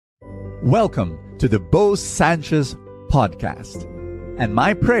Welcome to the Bo Sanchez podcast. And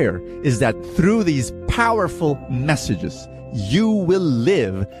my prayer is that through these powerful messages, you will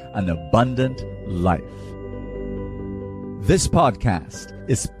live an abundant life. This podcast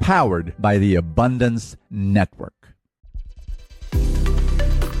is powered by the Abundance Network.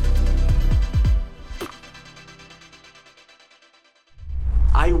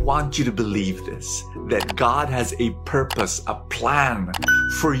 I want you to believe this, that God has a purpose, a plan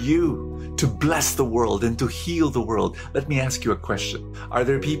for you to bless the world and to heal the world. Let me ask you a question. Are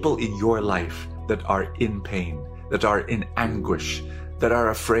there people in your life that are in pain, that are in anguish, that are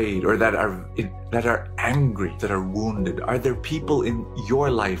afraid, or that are angry, that are wounded? Are there people in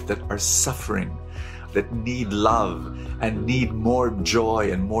your life that are suffering, that need love and need more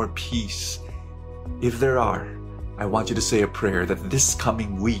joy and more peace? If there are, I want you to say a prayer that this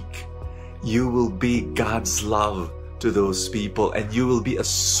coming week, you will be God's love to those people and you will be a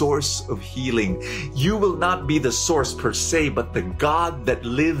source of healing. You will not be the source per se, but the God that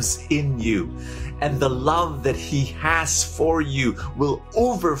lives in you and the love that He has for you will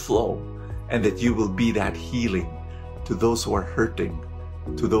overflow, and that you will be that healing to those who are hurting,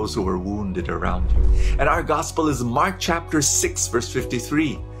 to those who are wounded around you. And our gospel is Mark chapter 6, verse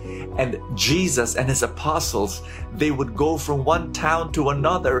 53. And Jesus and His apostles, they would go from one town to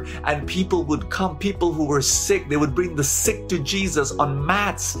another, and people would come, people who were sick. They would bring the sick to Jesus on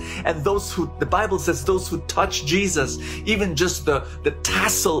mats. And those who, the Bible says, those who touch Jesus, even just the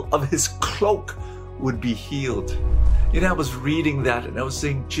tassel of His cloak would be healed. You know, I was reading that and I was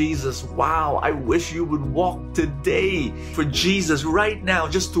saying, Jesus, wow, I wish you would walk today, for Jesus right now,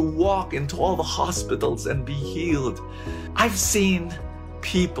 just to walk into all the hospitals and be healed. I've seen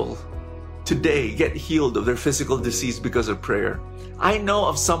people today get healed of their physical disease because of prayer. I know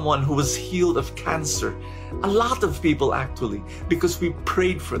of someone who was healed of cancer. A lot of people actually, because we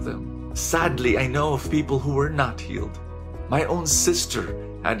prayed for them. Sadly, I know of people who were not healed. My own sister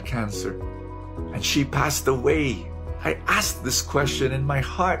had cancer and she passed away. I asked this question in my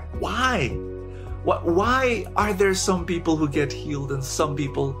heart, why? Why are there some people who get healed and some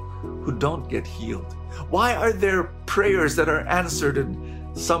people who don't get healed? Why are there prayers that are answered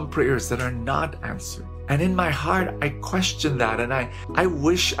and some prayers that are not answered? And in my heart, I question that, and I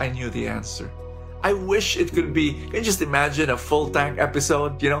wish I knew the answer. I wish it could be, can you just imagine a FULLTANK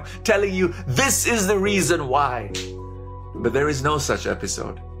episode, telling you this is the reason why? But there is no such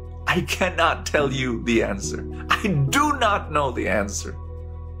episode. I cannot tell you the answer. I do not know the answer.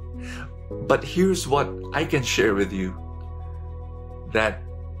 But here's what I can share with you that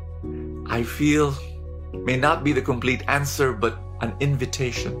I feel may not be the complete answer, but an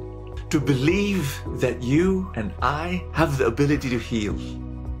invitation to believe that you and I have the ability to heal.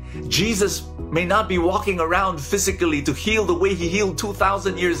 Jesus may not be walking around physically to heal the way He healed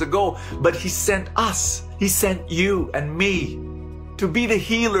 2,000 years ago, but He sent us. He sent you and me to be the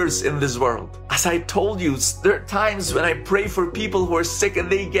healers in this world. As I told you, there are times when I pray for people who are sick and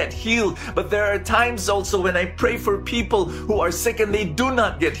they get healed, but there are times also when I pray for people who are sick and they do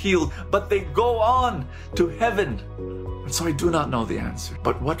not get healed, but they go on to heaven. And so I do not know the answer.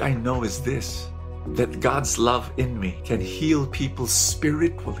 But what I know is this, that God's love in me can heal people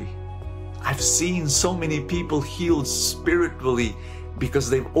spiritually. I've seen so many people healed spiritually because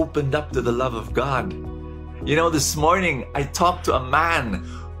they've opened up to the love of God. This morning I talked to a man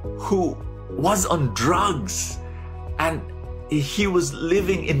who was on drugs and he was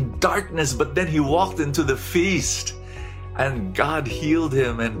living in darkness, but then he walked into the feast and God healed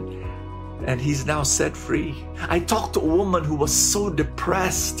him and he's now set free. I talked to a woman who was so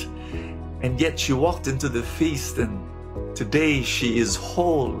depressed and yet she walked into the feast, and today she is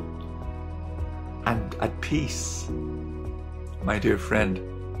whole and at peace. My dear friend,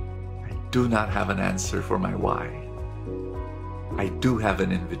 do not have an answer for my why. I do have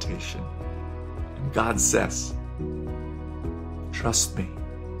an invitation. And God says, trust me,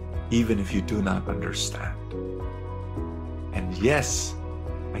 even if you do not understand. And yes,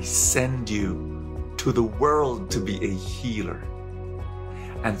 I send you to the world to be a healer.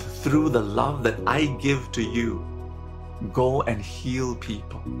 And through the love that I give to you, go and heal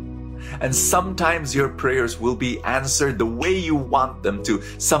people. And sometimes your prayers will be answered the way you want them to.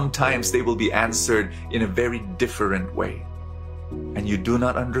 Sometimes they will be answered in a very different way. And you do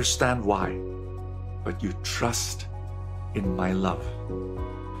not understand why, but you trust in my love.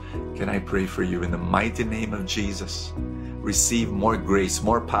 Can I pray for you in the mighty name of Jesus? Receive more grace,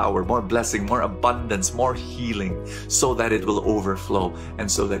 more power, more blessing, more abundance, more healing, so that it will overflow and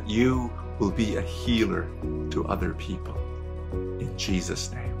so that you will be a healer to other people. In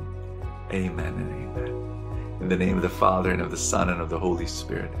Jesus' name. Amen and amen. In the name of the Father, and of the Son, and of the Holy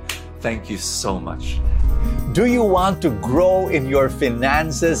Spirit. Thank you so much. Do you want to grow in your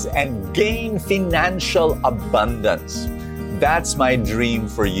finances and gain financial abundance? That's my dream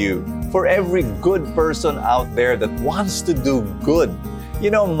for you. For every good person out there that wants to do good.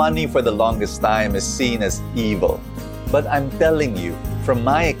 You know, money for the longest time is seen as evil. But I'm telling you, from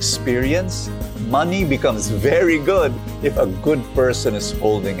my experience, money becomes very good if a good person is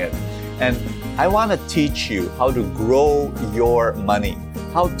holding it. And I want to teach you how to grow your money,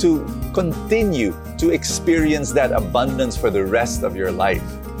 how to continue to experience that abundance for the rest of your life.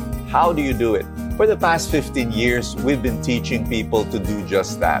 How do you do it? For the past 15 years, we've been teaching people to do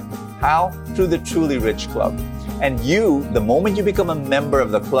just that. How? Through the Truly Rich Club. And you, the moment you become a member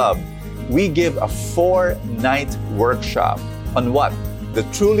of the club, we give a 4-night workshop on what? The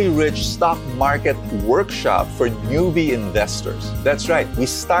Truly Rich Stock Market Workshop for newbie investors. That's right, we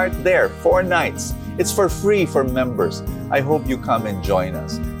start there, 4 nights. It's for free for members. I hope you come and join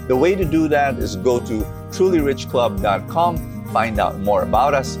us. The way to do that is go to trulyrichclub.com, find out more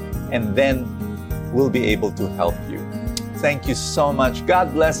about us, and then we'll be able to help you. Thank you so much.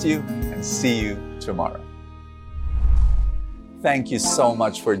 God bless you, and see you tomorrow. Thank you so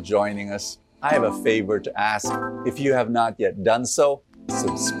much for joining us. I have a favor to ask. If you have not yet done so,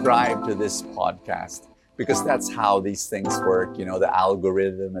 subscribe to this podcast, because that's how these things work, you know, the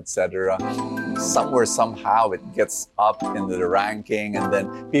algorithm, etc. Somewhere, somehow it gets up into the ranking, and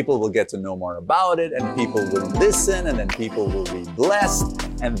then people will get to know more about it, and people will listen, and then people will be blessed,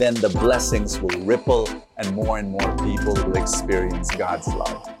 and then the blessings will ripple, and more people will experience God's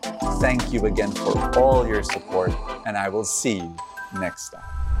love. Thank you again for all your support, and I will see you next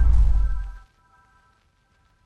time.